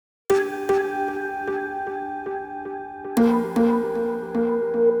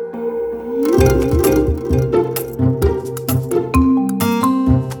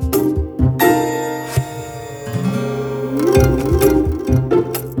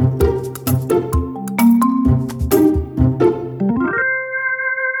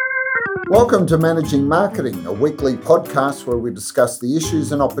Welcome to Managing Marketing, a weekly podcast where we discuss the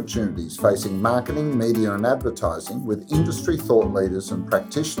issues and opportunities facing marketing, media and advertising with industry thought leaders and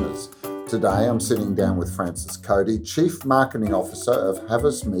practitioners. Today I'm sitting down with Francis Cody, Chief Marketing Officer of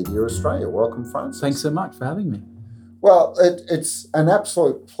Havas Media Australia. Welcome, Francis. Thanks so much for having me. Well, it's an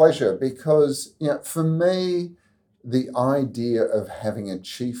absolute pleasure because, for me, the idea of having a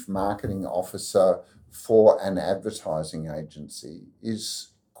Chief Marketing Officer for an advertising agency is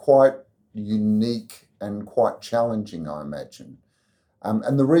quite unique and quite challenging, I imagine.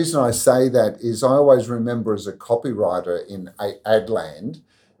 And the reason I say that is I always remember as a copywriter in Adland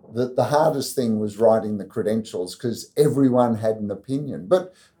that the hardest thing was writing the credentials because everyone had an opinion.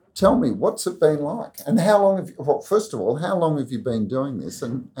 But tell me, what's it been like? And how long have you, well, first of all, how long have you been doing this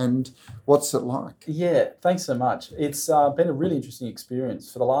and what's it like? Yeah, thanks so much. It's been a really interesting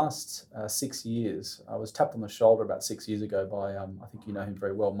experience. For the last 6 years, I was tapped on the shoulder about 6 years ago by, I think you know him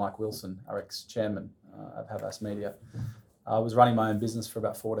very well, Mike Wilson, our ex-chairman of Havas Media. I was running my own business for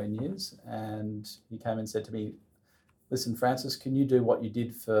about 14 years and he came and said to me, "Listen, Francis, can you do what you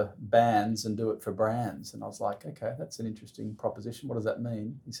did for bands and do it for brands?" And I was like, okay, that's an interesting proposition. What does that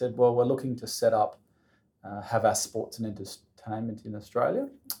mean? He said, well, we're looking to set up Havas Sports and Entertainment in Australia,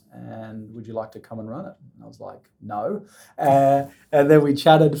 and would you like to come and run it? And I was like, no. And then we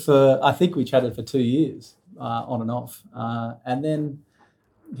chatted for 2 years on and off. And then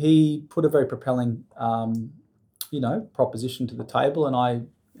he put a very propelling, proposition to the table, and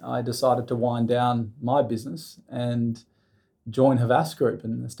I decided to wind down my business and join Havas Group.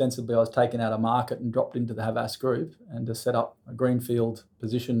 And ostensibly I was taken out of market and dropped into the Havas Group and to set up a greenfield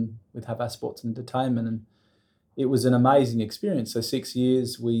position with Havas Sports and Entertainment. And it was an amazing experience. So 6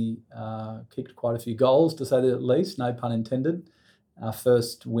 years, we kicked quite a few goals, to say the least, no pun intended. Our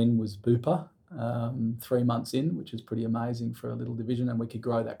first win was Bupa 3 months in, which is pretty amazing for a little division, and we could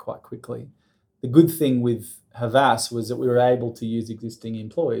grow that quite quickly. The good thing with Havas was that we were able to use existing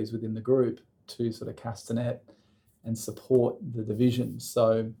employees within the group to sort of cast a net and support the division.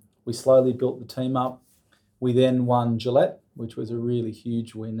 So we slowly built the team up. We then won Gillette, which was a really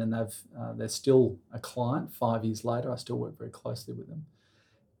huge win, and they're still a client 5 years later. I still work very closely with them.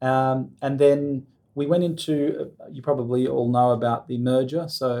 And then we went into, you probably all know about the merger.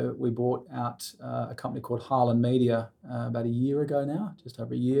 So we bought out a company called Harlan Media about a year ago now, just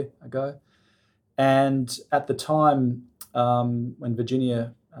over a year ago. And at the time when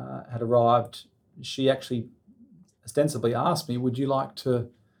Virginia had arrived, she actually ostensibly asked me, would you like to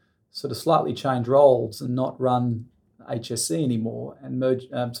sort of slightly change roles and not run HSC anymore and merge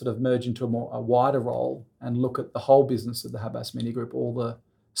into a wider role and look at the whole business of the Havas Media Group, all the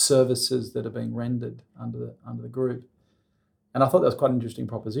services that are being rendered under the group. And I thought that was quite an interesting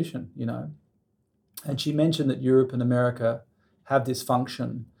proposition, And she mentioned that Europe and America have this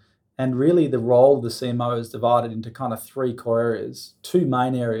function. And really the role of the CMO is divided into kind of three core areas, two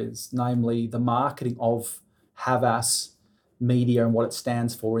main areas, namely the marketing of Havas Media and what it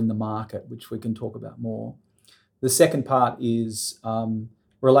stands for in the market, which we can talk about more. The second part is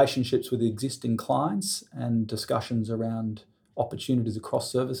relationships with existing clients and discussions around opportunities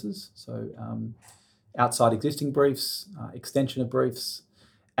across services. So outside existing briefs, extension of briefs,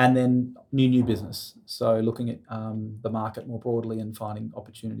 and then new business. So looking at the market more broadly and finding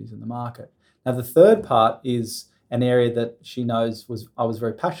opportunities in the market. Now, the third part is an area that she knows I was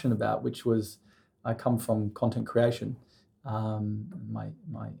very passionate about, which was I come from content creation,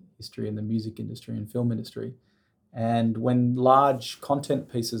 my history in the music industry and film industry. And when large content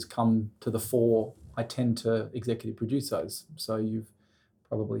pieces come to the fore, I tend to executive produce those. So you've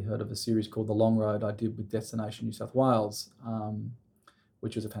probably heard of a series called The Long Road I did with Destination New South Wales,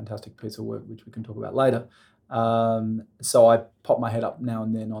 which was a fantastic piece of work, which we can talk about later. So I pop my head up now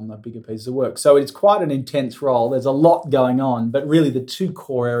and then on the bigger pieces of work. So it's quite an intense role. There's a lot going on, but really the two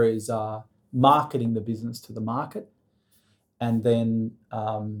core areas are marketing the business to the market and then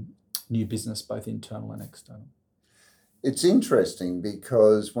new business, both internal and external. It's interesting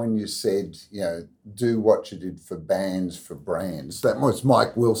because when you said, do what you did for bands, for brands, that was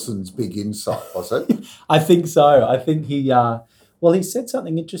Mike Wilson's big insight, was it? I think so. I think he said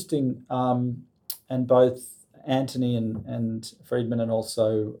something interesting, and both Anthony and Friedman and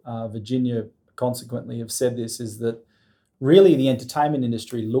also Virginia consequently have said this, is that really the entertainment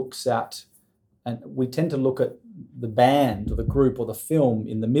industry looks at, and we tend to look at the band or the group or the film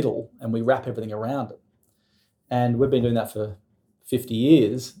in the middle and we wrap everything around it. And we've been doing that for 50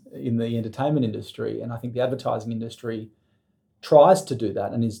 years in the entertainment industry. And I think the advertising industry tries to do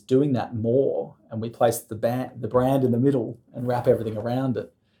that and is doing that more. And we place the brand in the middle and wrap everything around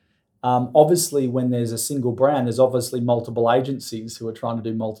it. Obviously, when there's a single brand, there's obviously multiple agencies who are trying to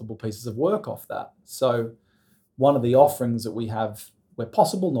do multiple pieces of work off that. So one of the offerings that we have, where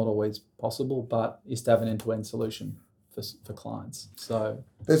possible, not always possible, but is to have an end-to-end solution for clients. So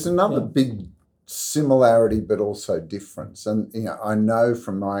there's another big similarity but also difference, and I know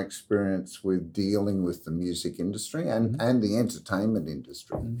from my experience with dealing with the music industry and the entertainment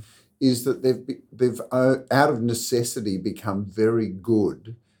industry is that they've out of necessity become very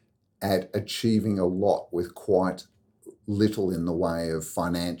good at achieving a lot with quite little in the way of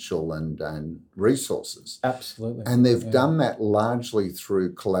financial and resources. Absolutely. And they've done that largely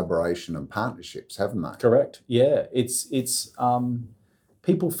through collaboration and partnerships, haven't they? Correct. Yeah. It's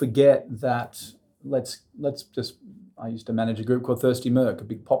people forget that let's just I used to manage a group called Thirsty Merc, a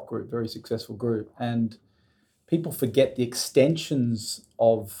big pop group, very successful group, and people forget the extensions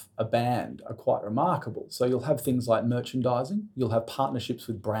of a band are quite remarkable. So you'll have things like merchandising, you'll have partnerships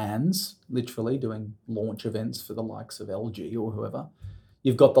with brands, literally doing launch events for the likes of LG or whoever.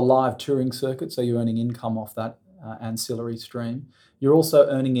 You've got the live touring circuit, so you're earning income off that ancillary stream. You're also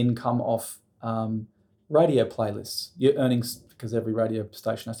earning income off radio playlists. You're earning, because every radio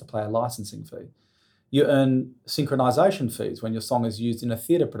station has to pay a licensing fee. You earn synchronization fees when your song is used in a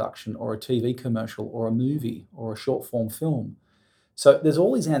theatre production or a TV commercial or a movie or a short form film. So there's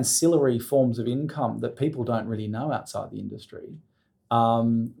all these ancillary forms of income that people don't really know outside the industry,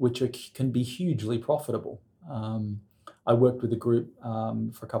 which can be hugely profitable. I worked with a group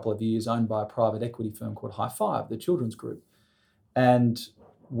for a couple of years owned by a private equity firm called High Five, the children's group. And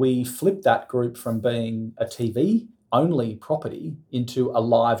we flipped that group from being a TV only property into a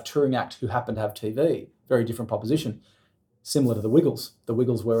live touring act who happened to have TV. Very different proposition, similar to the Wiggles. The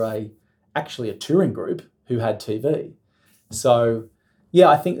Wiggles were actually a touring group who had TV. So, yeah,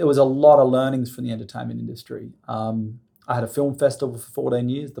 I think there was a lot of learnings from the entertainment industry. I had a film festival for 14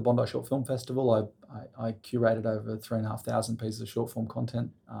 years, the Bondi Short Film Festival. I curated over 3,500 pieces of short form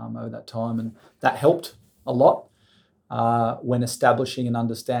content over that time, and that helped a lot. When establishing and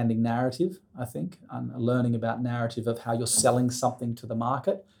understanding narrative, I think, and learning about narrative of how you're selling something to the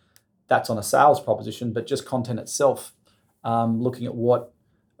market. That's on a sales proposition, but just content itself, looking at what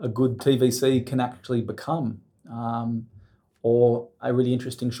a good TVC can actually become, or a really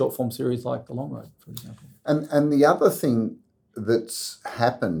interesting short form series like The Long Road, for example. And the other thing that's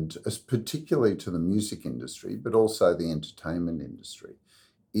happened, particularly to the music industry, but also the entertainment industry,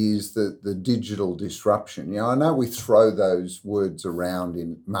 is the digital disruption. I know we throw those words around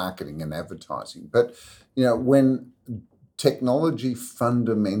in marketing and advertising, but when technology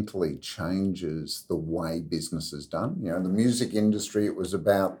fundamentally changes the way business is done, the music industry, it was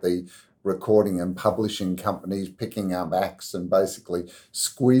about the recording and publishing companies picking up acts and basically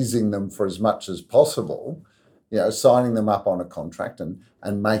squeezing them for as much as possible, signing them up on a contract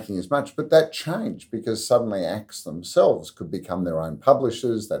and making as much. But that changed because suddenly acts themselves could become their own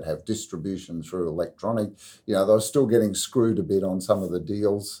publishers that have distribution through electronic. They were still getting screwed a bit on some of the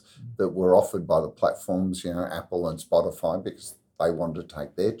deals that were offered by the platforms, Apple and Spotify, because they wanted to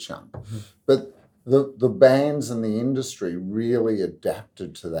take their chunk. But the bands and the industry really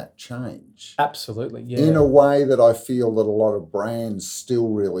adapted to that change. Absolutely, yeah. In a way that I feel that a lot of brands still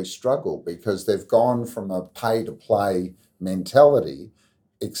really struggle because they've gone from a pay-to-play mentality,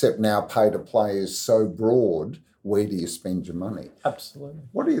 except now pay-to-play is so broad, where do you spend your money? Absolutely.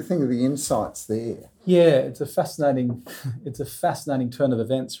 What do you think of the insights there? Yeah, it's a fascinating turn of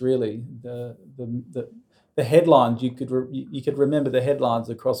events, really. The headlines, you could remember the headlines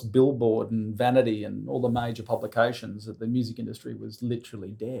across Billboard and Vanity and all the major publications that the music industry was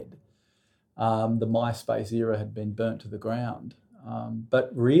literally dead. The MySpace era had been burnt to the ground. But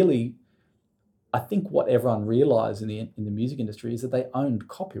really, I think what everyone realised in the music industry is that they owned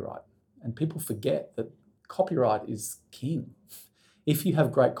copyright, and people forget that copyright is king. If you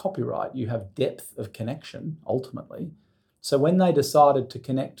have great copyright, you have depth of connection ultimately. So when they decided to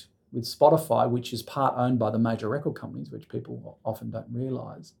connect with Spotify, which is part owned by the major record companies, which people often don't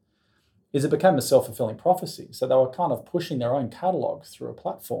realise, is it became a self-fulfilling prophecy. So they were kind of pushing their own catalogues through a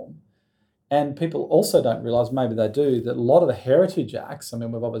platform. And people also don't realise, maybe they do, that a lot of the heritage acts,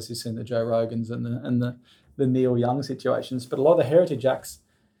 we've obviously seen the Joe Rogans and the Neil Young situations, but a lot of the heritage acts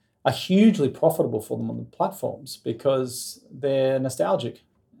are hugely profitable for them on the platforms because they're nostalgic.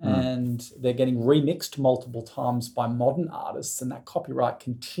 And they're getting remixed multiple times by modern artists, and that copyright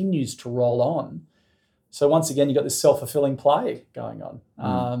continues to roll on. So once again, you've got this self-fulfilling play going on.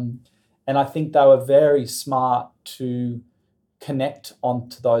 And I think they were very smart to connect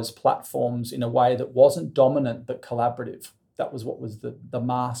onto those platforms in a way that wasn't dominant but collaborative. That was what was the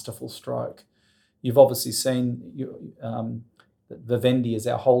masterful stroke. You've obviously seen that Vivendi is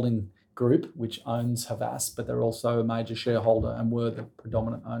our holding group, which owns Havas, but they're also a major shareholder and were the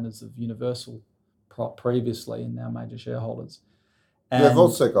predominant owners of Universal previously and now major shareholders. And they've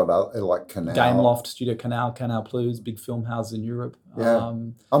also got like Canal. Gameloft, Studio Canal, Canal Plus, big film houses in Europe. Yeah.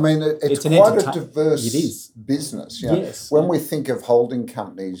 I mean, it's quite a diverse business. Yes. When we think of holding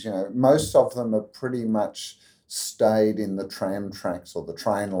companies, most of them are pretty much stayed in the tram tracks or the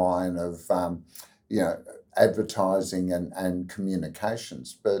train line of, advertising and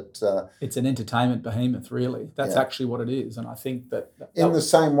communications. But it's an entertainment behemoth, really. That's actually what it is. And I think that in the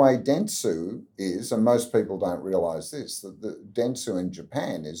same way Dentsu is, and most people don't realise this, that the Dentsu in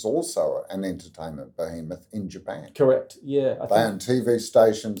Japan is also an entertainment behemoth in Japan. Correct. Yeah. They own TV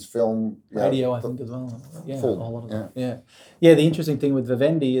stations, film, radio, I think as well. Yeah, full, a whole lot of that. Yeah. The interesting thing with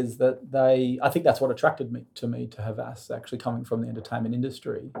Vivendi is that I think that's what attracted me to Havas, actually coming from the entertainment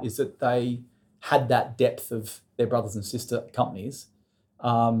industry, is that they had that depth of their brothers and sister companies,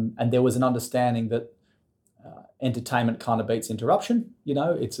 and there was an understanding that entertainment kind of beats interruption.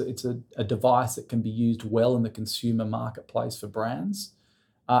 It's a device that can be used well in the consumer marketplace for brands.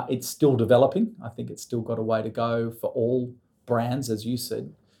 It's still developing. I think it's still got a way to go for all brands, as you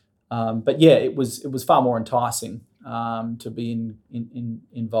said. But yeah, it was far more enticing to be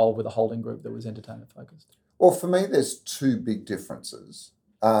involved with a holding group that was entertainment focused. Well, for me, there's two big differences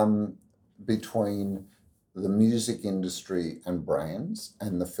between the music industry and brands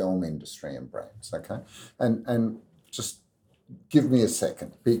and the film industry and brands, okay? And just give me a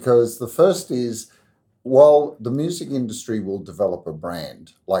second, because the first is, while the music industry will develop a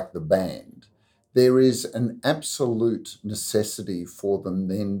brand like the band, there is an absolute necessity for them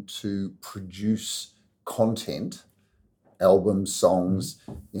then to produce content, albums, songs,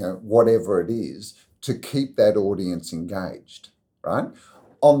 whatever it is, to keep that audience engaged, right?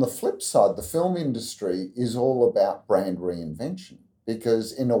 On the flip side, the film industry is all about brand reinvention,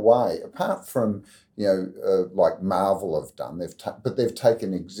 because in a way, apart from, like Marvel have done, they've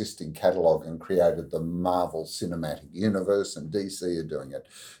taken existing catalogue and created the Marvel Cinematic Universe, and DC are doing it.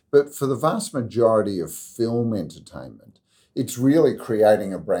 But for the vast majority of film entertainment, it's really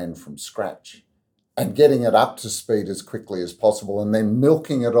creating a brand from scratch and getting it up to speed as quickly as possible, and then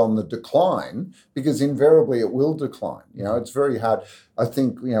milking it on the decline, because invariably it will decline. It's very hard. I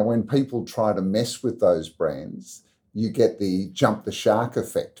think, when people try to mess with those brands, you get the jump the shark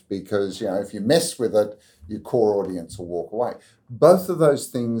effect, because, if you mess with it, your core audience will walk away. Both of those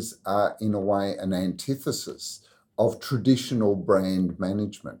things are, in a way, an antithesis of traditional brand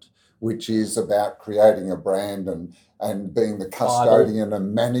management, which is about creating a brand and being the custodian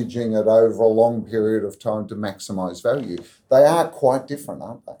and managing it over a long period of time to maximise value. They are quite different,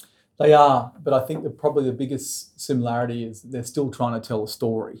 aren't they? They are, but I think that probably the biggest similarity is they're still trying to tell a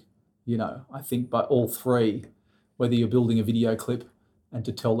story. I think by all three, whether you're building a video clip and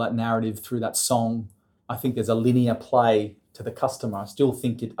to tell that narrative through that song, I think there's a linear play to the customer. I still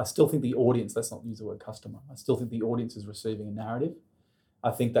think the audience, let's not use the word customer, I still think the audience is receiving a narrative. I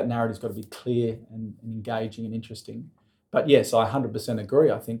think that narrative's got to be clear and engaging and interesting. But yes, I 100%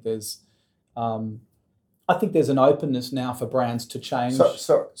 agree. I think there's an openness now for brands to change.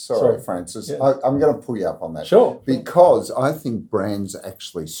 Sorry, Francis. Yeah. I'm going to pull you up on that. Sure. Because I think brands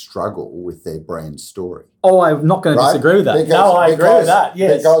actually struggle with their brand story. Oh, I'm not going to disagree with that. I agree with that.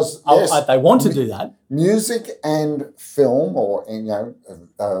 Yes. Because they want to do that. Music and film, or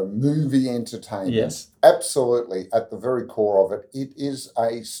movie entertainment, yes, absolutely at the very core of it, it is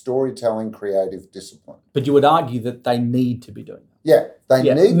a storytelling creative discipline. But you would argue that they need to be doing that. Yeah,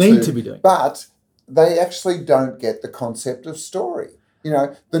 they need to be doing. But they actually don't get the concept of story.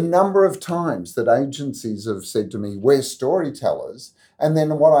 The number of times that agencies have said to me, we're storytellers, and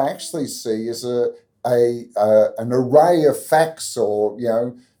then what I actually see is an array of facts, or,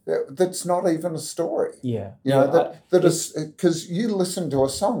 that's not even a story. Yeah. Because you listen to a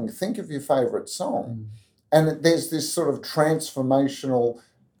song, think of your favourite song, and there's this sort of transformational,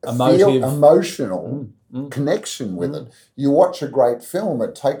 emotional connection with it. You watch a great film,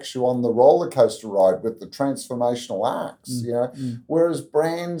 it takes you on the roller coaster ride with the transformational arcs, Whereas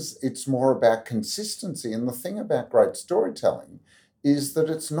brands, it's more about consistency. And the thing about great storytelling is that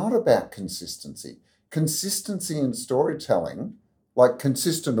it's not about consistency. Consistency in storytelling, like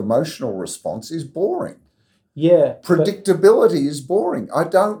consistent emotional response, is boring. Yeah. Predictability is boring. I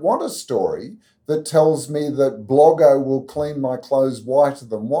don't want a story that tells me that Bloggo will clean my clothes whiter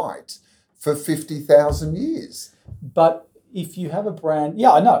than white for 50,000 years. But if you have a brand,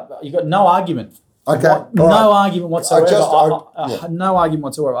 I know, you've got no argument. Okay. No argument whatsoever. No argument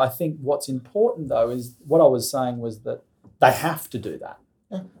whatsoever. I think what's important, though, is what I was saying was that they have to do that.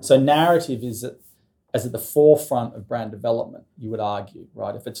 Yeah. So narrative is that as at the forefront of brand development, you would argue,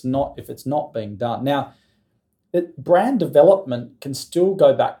 right? If it's not being done. Now, brand development can still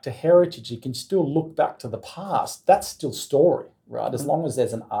go back to heritage. You can still look back to the past. That's still story, right? As long as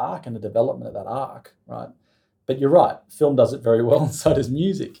there's an arc and a development of that arc, right? But you're right, film does it very well, and so does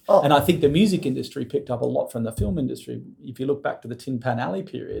music. Oh. And I think the music industry picked up a lot from the film industry. If you look back to the Tin Pan Alley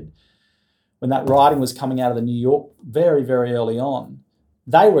period, when that writing was coming out of the New York very, very early on,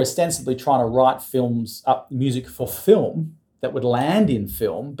 they were ostensibly trying to write music for film that would land in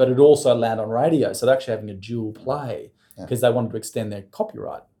film, but it also land on radio. So they're actually having a dual play because they wanted to extend their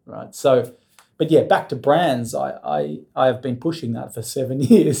copyright, right? So, but yeah, back to brands, I have been pushing that for 7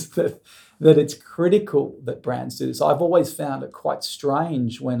 years, that it's critical that brands do this. I've always found it quite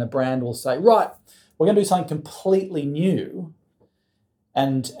strange when a brand will say, right, we're going to do something completely new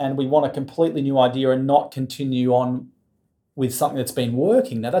and we want a completely new idea and not continue on with something that's been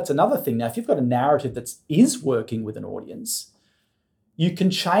working. Now, that's another thing. Now, if you've got a narrative that is working with an audience, you can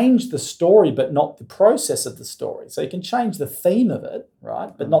change the story, but not the process of the story. So you can change the theme of it,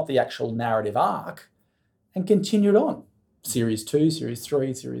 right, but not the actual narrative arc, and continue it on. Series 2, Series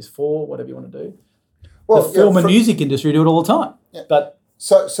 3, Series 4, whatever you want to do. Well, the film and music industry do it all the time. Yeah. But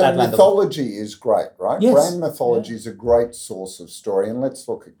So mythology is great, right? Yes. Brand mythology is a great source of story. And let's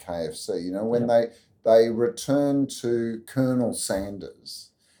look at KFC. You know, when they returned to Colonel Sanders,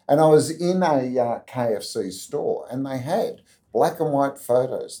 and I was in a KFC store, and they had black and white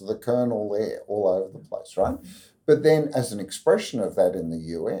photos of the Colonel there all over the place, right? But then as an expression of that in the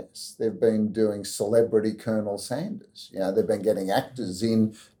US, they've been doing celebrity Colonel Sanders. You know, they've been getting actors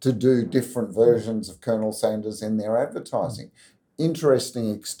in to do different versions of Colonel Sanders in their advertising.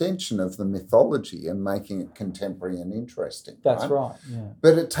 Interesting extension of the mythology and making it contemporary and interesting. That's right, yeah.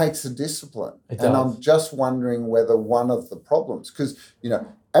 But it takes a discipline. And I'm just wondering whether one of the problems, because, you know,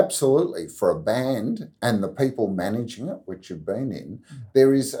 absolutely for a band and the people managing it, which you've been in,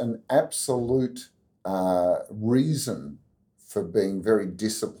 there is an absolute reason for being very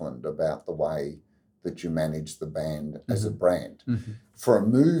disciplined about the way that you manage the band as a brand. For a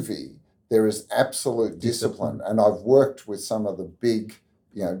movie, there is absolute discipline. And I've worked with some of the big,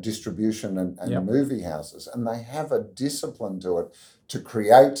 you know, distribution and movie houses, and they have a discipline to it to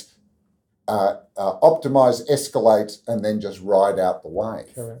create, optimize, escalate, and then just ride out the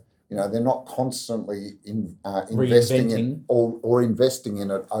wave. Correct. You know, they're not constantly investing in or investing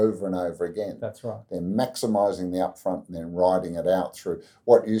in it over and over again. That's right. They're maximising the upfront and then riding it out through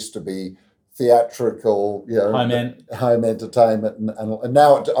what used to be theatrical, you know, home entertainment, and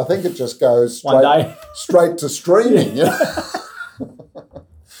now I think it just goes straight to streaming. You know?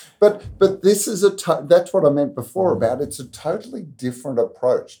 But this is that's what I meant before about it's a totally different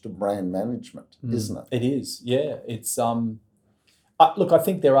approach to brand management, isn't it? It is, yeah. It's look, I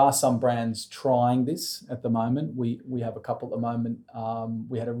think there are some brands trying this at the moment. We have a couple at the moment.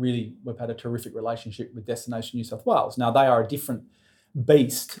 We've had a terrific relationship with Destination New South Wales. Now they are a different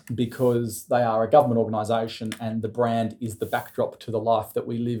beast because they are a government organisation and the brand is the backdrop to the life that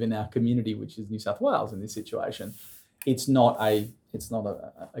we live in our community, which is New South Wales in this situation. It's not a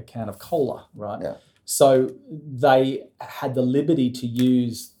can of cola, right? Yeah. So they had the liberty to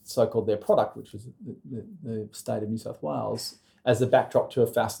use so-called their product, which was the state of New South Wales, as the backdrop to a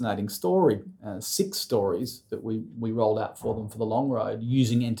fascinating story. 6 stories that we rolled out for them for the long road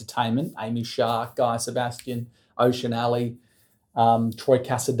using entertainment. Amy Shark, Guy Sebastian, Ocean Alley, Troy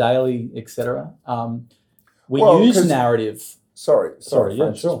Cassar-Daley, etc. We use narrative. Sorry,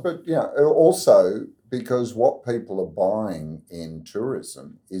 yeah, sure. But yeah, also because what people are buying in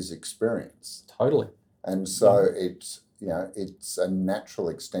tourism is experience. Totally. And so it's a natural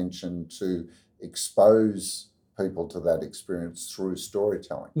extension to expose people to that experience through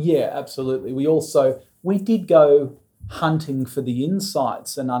storytelling. Yeah, absolutely. We did go hunting for the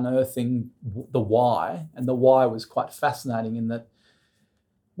insights and unearthing the why, and the why was quite fascinating in that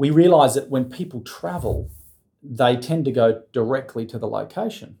we realised that when people travel, they tend to go directly to the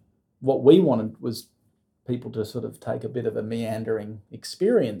location. What we wanted was people to sort of take a bit of a meandering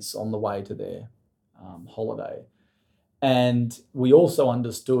experience on the way to their holiday. And we also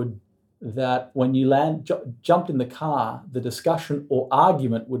understood that when you jumped in the car, the discussion or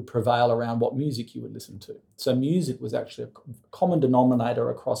argument would prevail around what music you would listen to. So music was actually a common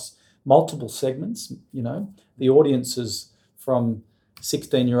denominator across multiple segments. You know, the audiences from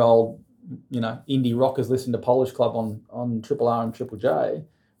 16-year-old, indie rockers listening to Polish Club on Triple R and Triple J,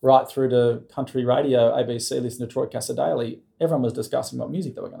 right through to country radio, ABC, listening to Troy Cassar-Daley. Everyone was discussing what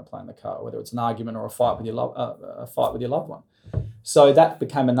music they were going to play in the car, whether it's an argument or a fight with your loved one. So that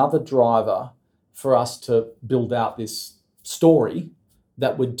became another driver for us to build out this story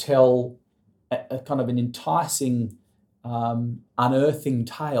that would tell a kind of an enticing, unearthing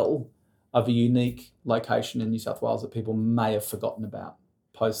tale of a unique location in New South Wales that people may have forgotten about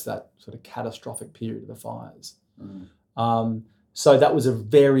post that sort of catastrophic period of the fires. So that was a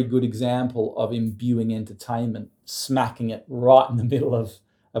very good example of imbuing entertainment, smacking it right in the middle of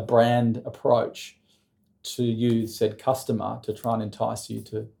a brand approach to use said customer to try and entice you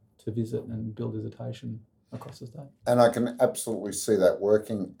to visit and build visitation across the state. And I can absolutely see that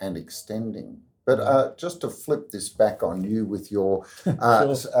working and extending. But just to flip this back on you with your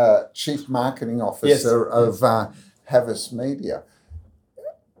Chief Marketing Officer of Havas Media,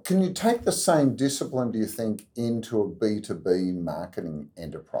 can you take the same discipline, do you think, into a B2B marketing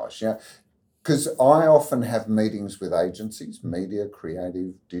enterprise? Because I often have meetings with agencies, media,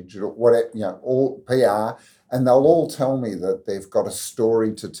 creative, digital, whatever, all PR, and they'll all tell me that they've got a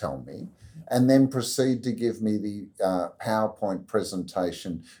story to tell me, and then proceed to give me the PowerPoint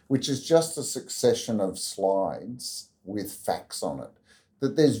presentation, which is just a succession of slides with facts on it.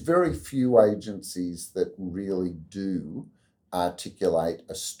 That there's very few agencies that really do articulate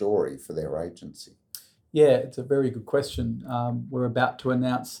a story for their agency. Yeah, it's a very good question. We're about to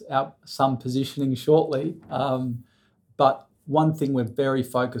announce some positioning shortly, but one thing we're very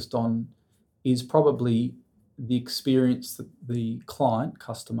focused on is probably the experience that the client,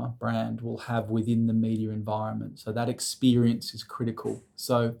 customer, brand will have within the media environment. So that experience is critical.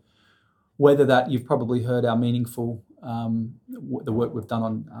 So whether that, you've probably heard our Meaningful, the work we've done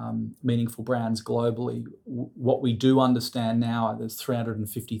on meaningful brands globally. What we do understand now, there's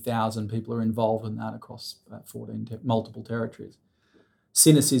 350,000 people are involved in that across 14 multiple territories.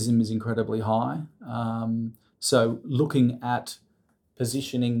 Cynicism is incredibly high. So looking at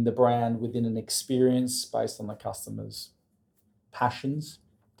positioning the brand within an experience based on the customer's passions,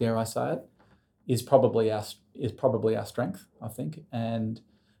 dare I say it, is probably our strength, I think. And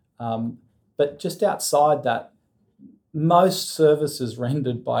but just outside that, most services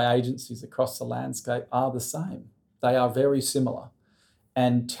rendered by agencies across the landscape are the same. They are very similar.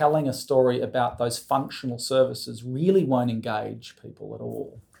 And telling a story about those functional services really won't engage people at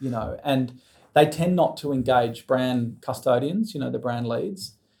all, and they tend not to engage brand custodians, the brand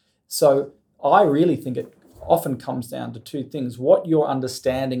leads. So I really think it often comes down to two things: what your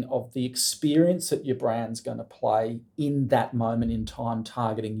understanding of the experience that your brand's going to play in that moment in time,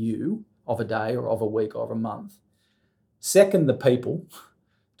 targeting you, of a day or of a week or of a month. Second, the people.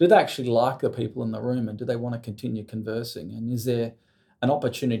 Do they actually like the people in the room, and do they want to continue conversing? And is there an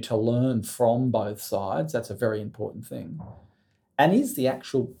opportunity to learn from both sides? That's a very important thing. And is the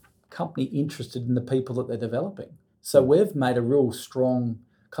actual company interested in the people that they're developing? So we've made a real strong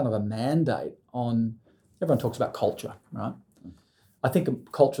kind of a mandate on, everyone talks about culture, right? I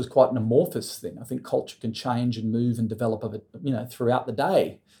think culture is quite an amorphous thing. I think culture can change and move and develop throughout the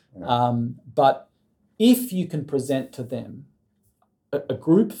day. But if you can present to them a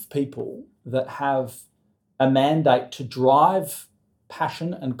group of people that have a mandate to drive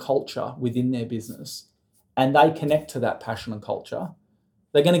passion and culture within their business, and they connect to that passion and culture,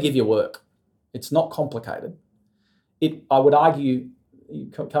 they're going to give you work. It's not complicated. I would argue,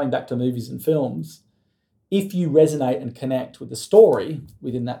 coming back to movies and films, if you resonate and connect with the story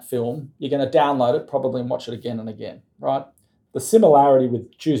within that film, you're going to download it probably and watch it again and again, right? The similarity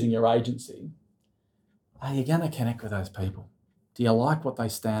with choosing your agency, are you going to connect with those people? Do you like what they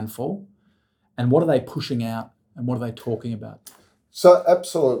stand for? And what are they pushing out? And what are they talking about? So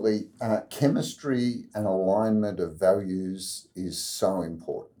absolutely, chemistry and alignment of values is so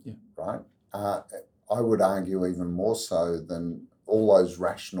important, right? I would argue even more so than all those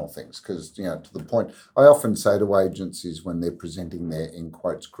rational things, because, to the point, I often say to agencies when they're presenting their, in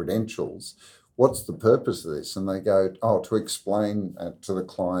quotes, credentials, what's the purpose of this? And they go, to explain to the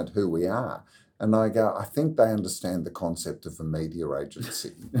client who we are. And I go, I think they understand the concept of a media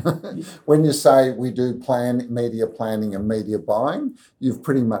agency. When you say we do media planning and media buying, you've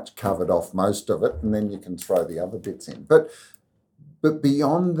pretty much covered off most of it, and then you can throw the other bits in. But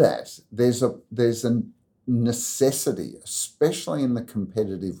beyond that, there's a necessity, especially in the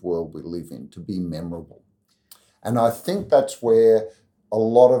competitive world we live in, to be memorable. And I think that's where a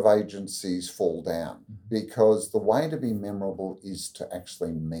lot of agencies fall down, because the way to be memorable is to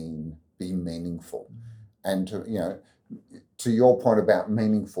actually be meaningful. And to your point about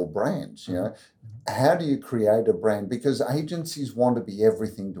meaningful brands, how do you create a brand? Because agencies want to be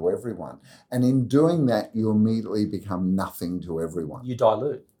everything to everyone. And in doing that, you immediately become nothing to everyone. You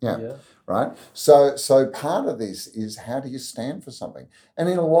dilute. Yeah. Right? So part of this is, how do you stand for something? And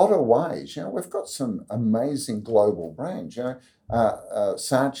in a lot of ways, we've got some amazing global brands. Saatchi &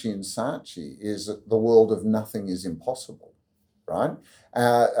 Saatchi is the world of nothing is impossible. right?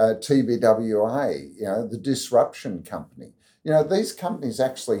 TBWA, the disruption company. These companies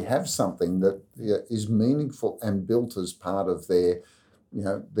actually have something that is meaningful and built as part of their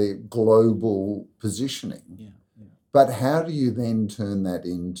global positioning. Yeah. But how do you then turn that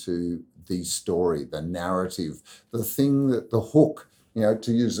into the story, the narrative, the thing the hook,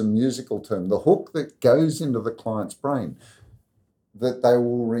 to use a musical term, the hook that goes into the client's brain that they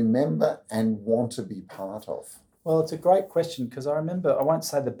will remember and want to be part of? Well, it's a great question, because I remember, I won't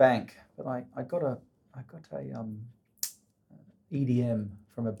say the bank, but I got a EDM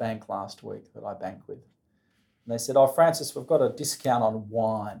from a bank last week that I bank with. And they said, "Oh, Francis, we've got a discount on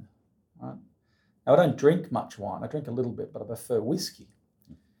wine." Right? Now, I don't drink much wine. I drink a little bit, but I prefer whiskey.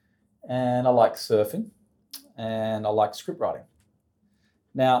 And I like surfing, and I like script writing.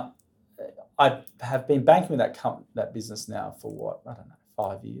 Now, I have been banking with that business now for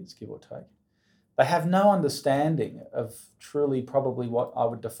 5 years, give or take. They have no understanding of truly probably what I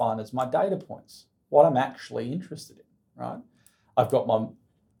would define as my data points, what I'm actually interested in, right? I've got my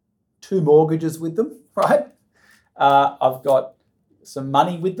 2 mortgages with them, right? I've got some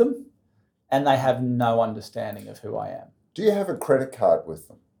money with them, and they have no understanding of who I am. Do you have a credit card with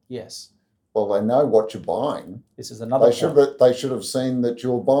them? Yes. Well, they know what you're buying. This is another point. They should have seen that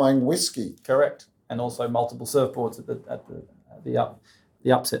you're buying whiskey. Correct. And also multiple surfboards at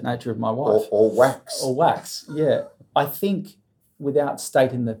the upset nature of my wife. Or wax. Or wax, yeah. I think, without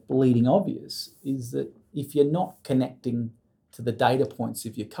stating the bleeding obvious, is that if you're not connecting to the data points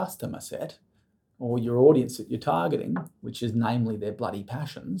of your customer set or your audience that you're targeting, which is namely their bloody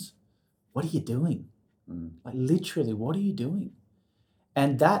passions, what are you doing? Like, literally, what are you doing?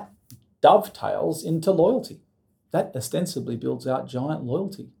 And that dovetails into loyalty. That ostensibly builds out giant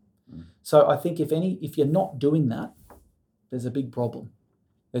loyalty. So I think if you're not doing that, there's a big problem.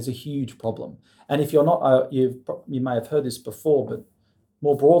 There's a huge problem. And if you're not, you may have heard this before, but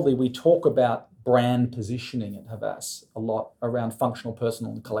more broadly, we talk about brand positioning at Havas a lot around functional,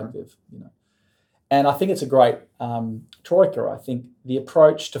 personal, and collective. And I think it's a great troika. I think the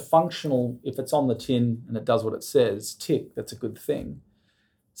approach to functional, if it's on the tin and it does what it says, tick, that's a good thing.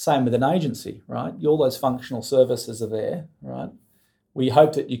 Same with an agency, right? All those functional services are there, right? We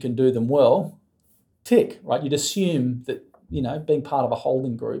hope that you can do them well, tick, right? You'd assume that, being part of a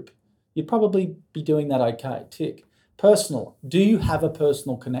holding group, you'd probably be doing that okay, tick. Personal, do you have a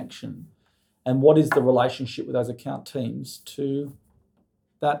personal connection? And what is the relationship with those account teams to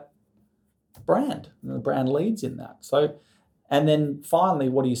that brand? And the brand leads in that. So, and then finally,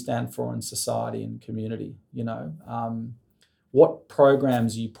 what do you stand for in society and community? What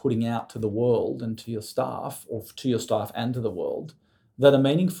programs are you putting out to the world and to your staff, or to your staff and to the world, that are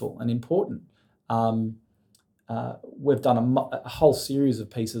meaningful and important? We've done a whole series of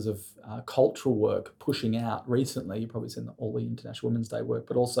pieces of cultural work pushing out recently. You've probably seen all the International Women's Day work,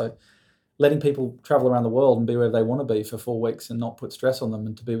 but also letting people travel around the world and be wherever they want to be for 4 weeks and not put stress on them,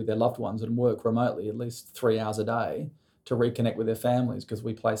 and to be with their loved ones and work remotely at least 3 hours a day to reconnect with their families, because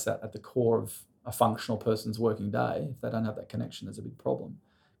we place that at the core of a functional person's working day. If they don't have that connection, there's a big problem.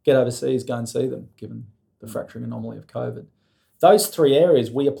 Get overseas, go and see them, given the fracturing anomaly of COVID. Those 3 areas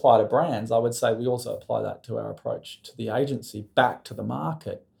we apply to brands. I would say we also apply that to our approach to the agency, back to the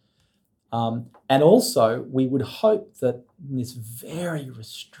market. And also, we would hope that in this very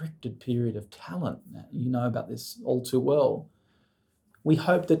restricted period of talent, you know about this all too well, we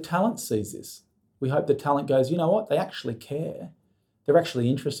hope that talent sees this. We hope that talent goes, you know what, they actually care. They're actually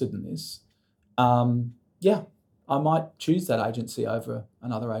interested in this. I might choose that agency over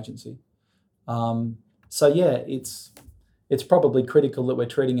another agency. It's probably critical that we're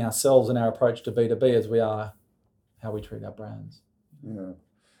treating ourselves and our approach to B2B as we are how we treat our brands. Yeah.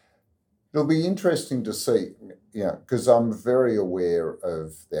 It'll be interesting to see, because I'm very aware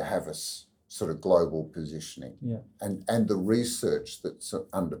of the Havas sort of global positioning, and the research that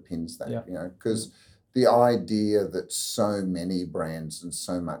underpins that, because the idea that so many brands and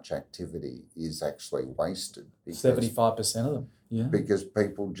so much activity is actually wasted. 75% of them, because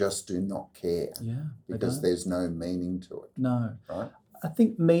people just do not care, because there's no meaning to it. No. Right? I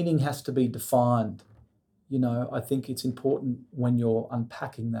think meaning has to be defined. I think it's important when you're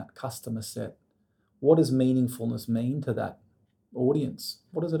unpacking that customer set. What does meaningfulness mean to that audience?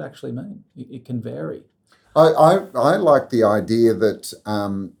 What does it actually mean? It can vary. I like the idea that,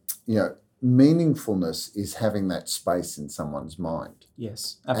 meaningfulness is having that space in someone's mind.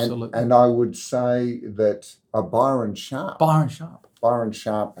 Yes, absolutely. And I would say that Byron Sharp Byron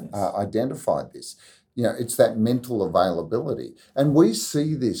Sharp identified this. It's that mental availability. And we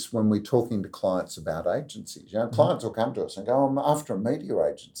see this when we're talking to clients about agencies. Clients will come to us and go, I'm after a media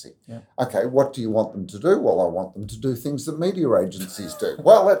agency. Yeah. Okay, what do you want them to do? Well, I want them to do things that media agencies do.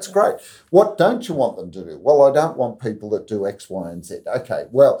 Well, that's great. What don't you want them to do? Well, I don't want people that do X, Y, and Z. Okay,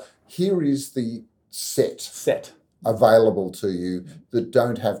 well, here is the set available to you that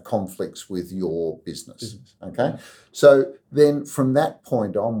don't have conflicts with your business. Okay. So then from that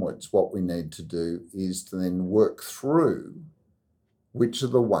point onwards, what we need to do is to then work through which are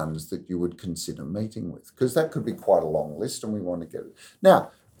the ones that you would consider meeting with, because that could be quite a long list and we want to get it.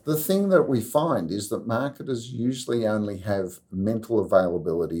 Now, the thing that we find is that marketers usually only have mental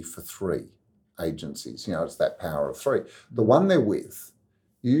availability for 3 agencies. It's that power of 3. The one they're with,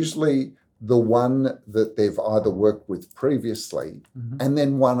 usually the one that they've either worked with previously and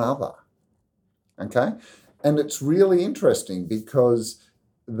then one other. Okay? And it's really interesting because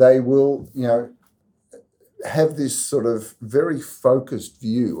they will, have this sort of very focused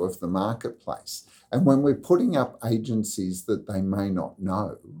view of the marketplace. And when we're putting up agencies that they may not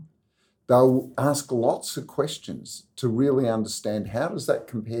know, they'll ask lots of questions to really understand how does that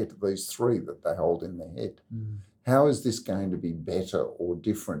compare to these 3 that they hold in their head. How is this going to be better or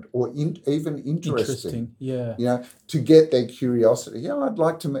different or even interesting? Yeah. To get their curiosity. I'd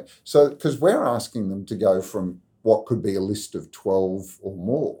like to make... So, because we're asking them to go from what could be a list of 12 or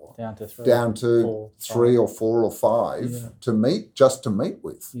more down to 3, down to 4, 3 or 4 or 5 to meet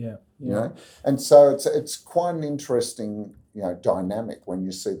with. Yeah. And so it's quite an interesting dynamic when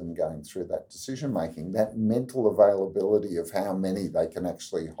you see them going through that decision making, that mental availability of how many they can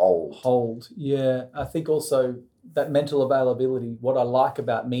actually hold. Yeah. I think also that mental availability, what I like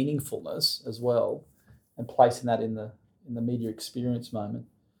about meaningfulness as well, and placing that in the media experience moment,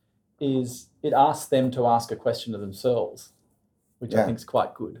 is it asks them to ask a question of themselves, which I think is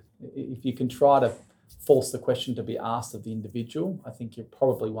quite good. If you can try to force the question to be asked of the individual, I think you're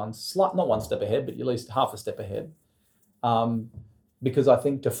probably not one step ahead, but you're at least half a step ahead. Because I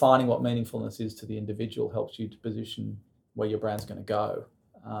think defining what meaningfulness is to the individual helps you to position where your brand's going to go.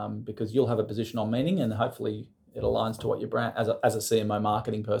 Because you'll have a position on meaning, and hopefully it aligns to what your brand, as a CMO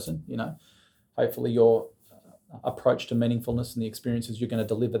marketing person, hopefully your approach to meaningfulness and the experiences you're going to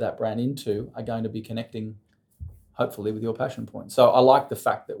deliver that brand into are going to be connecting, hopefully, with your passion point. So I like the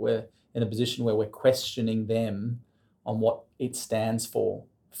fact that we're in a position where we're questioning them on what it stands for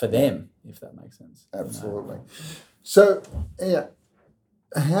them, if that makes sense. Absolutely. So,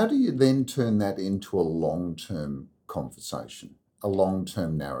 how do you then turn that into a long-term conversation, a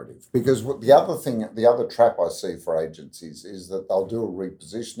long-term narrative? Because the other trap I see for agencies is that they'll do a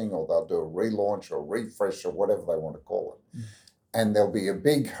repositioning or they'll do a relaunch or a refresh or whatever they want to call it. And there'll be a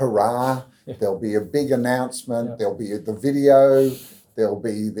big hurrah, there'll be a big announcement, there'll be the video, there'll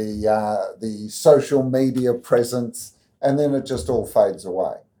be the social media presence, and then it just all fades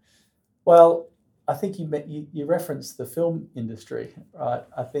away. Well, I think you referenced the film industry, right?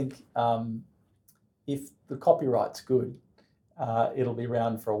 I think if the copyright's good, it'll be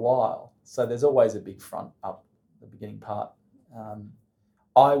around for a while. So there's always a big front up the beginning part.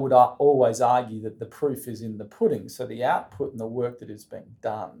 I would always argue that the proof is in the pudding. So the output and the work that is being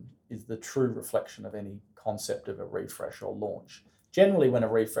done is the true reflection of any concept of a refresh or launch. Generally, when a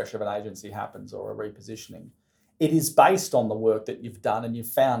refresh of an agency happens or a repositioning, it is based on the work that you've done, and you've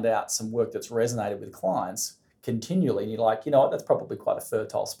found out some work that's resonated with clients continually. And you're like, you know what, that's probably quite a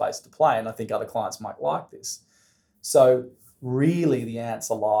fertile space to play, and I think other clients might like this. So really the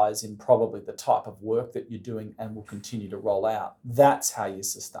answer lies in probably the type of work that you're doing and will continue to roll out. That's how you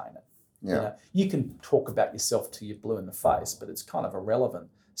sustain it. Yeah. You can talk about yourself till you're blue in the face, but it's kind of irrelevant.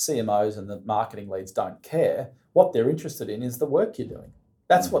 CMOs and the marketing leads don't care. What they're interested in is the work you're doing.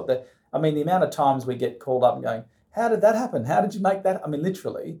 That's what the amount of times we get called up and going, how did that happen? How did you make that?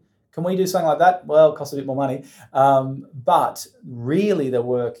 Literally, can we do something like that? Well, it costs a bit more money. But really the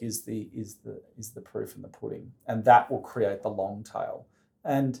work is the proof in the pudding, and that will create the long tail.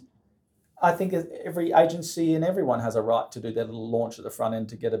 And I think every agency and everyone has a right to do their little launch at the front end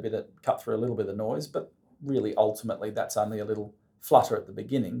to cut through a little bit of noise, but really ultimately that's only a little flutter at the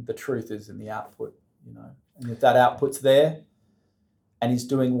beginning. The truth is in the output, and if that output's there and he's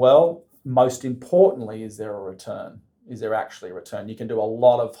doing well, most importantly, is there a return? Is there actually a return? You can do a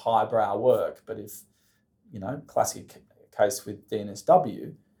lot of highbrow work, but if, classic case with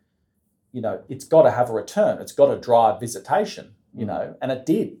DNSW, it's got to have a return. It's got to drive visitation, and it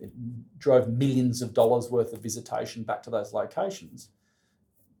did. It drove millions of dollars worth of visitation back to those locations.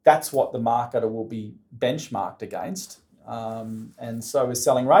 That's what the marketer will be benchmarked against. And so is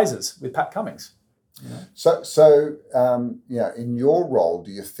selling razors with Pat Cummings. You know? In your role,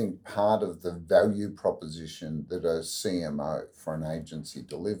 do you think part of the value proposition that a CMO for an agency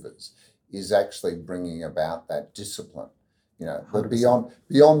delivers is actually bringing about that discipline? But 100%.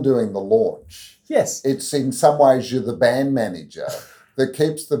 beyond doing the launch, Yes, it's in some ways you're the band manager that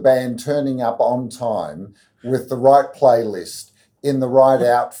keeps the band turning up on time with the right playlist in the right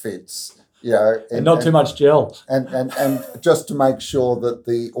outfits. and not too much gel. And just to make sure that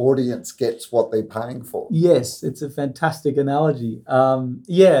the audience gets what they're paying for. Yes, it's a fantastic analogy. Virgin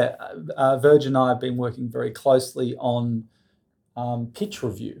and I have been working very closely on pitch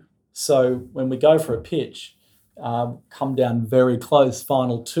review. So when we go for a pitch, come down very close,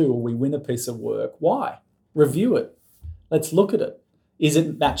 final two, or we win a piece of work, why? Review it. Let's look at it. Is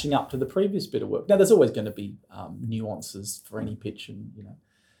it matching up to the previous bit of work? Now, there's always going to be nuances for any pitch, and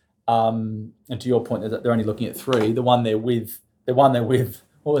and to your point, they're only looking at three. The one they're with.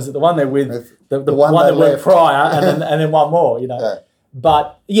 What was it? The one they're with. The one that went prior, and then one more. Yeah.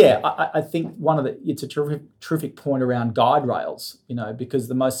 But I think it's a terrific point around guide rails. Because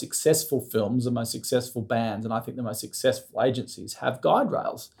the most successful films, the most successful bands, and I think the most successful agencies have guide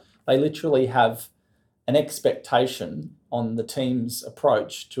rails. They literally have an expectation on the team's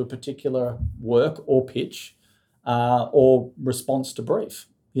approach to a particular work or pitch or response to brief.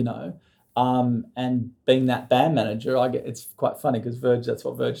 And being that band manager, it's quite funny because that's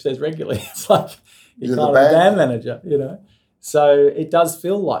what Verge says regularly. It's like you're kind of a band manager, So it does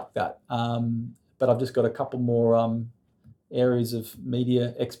feel like that. But I've just got a couple more areas of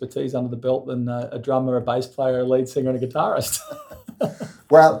media expertise under the belt than a drummer, a bass player, a lead singer, and a guitarist.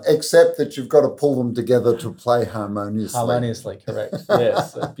 Well, except that you've got to pull them together to play harmoniously. Harmoniously, correct.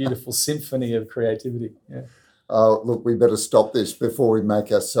 Yes, a beautiful symphony of creativity. Yeah. Look, we better stop this before we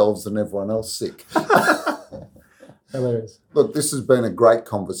make ourselves and everyone else sick. Hilarious. Look, this has been a great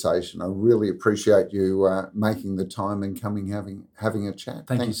conversation. I really appreciate you making the time and coming having a chat.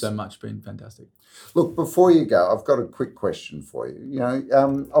 Thank you so much. It's been fantastic. Look, before you go, I've got a quick question for you.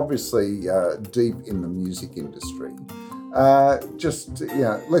 Obviously deep in the music industry.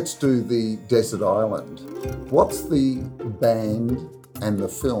 Let's do the Desert Island. What's the band and the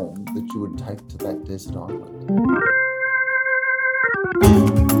film that you would take to that desert island?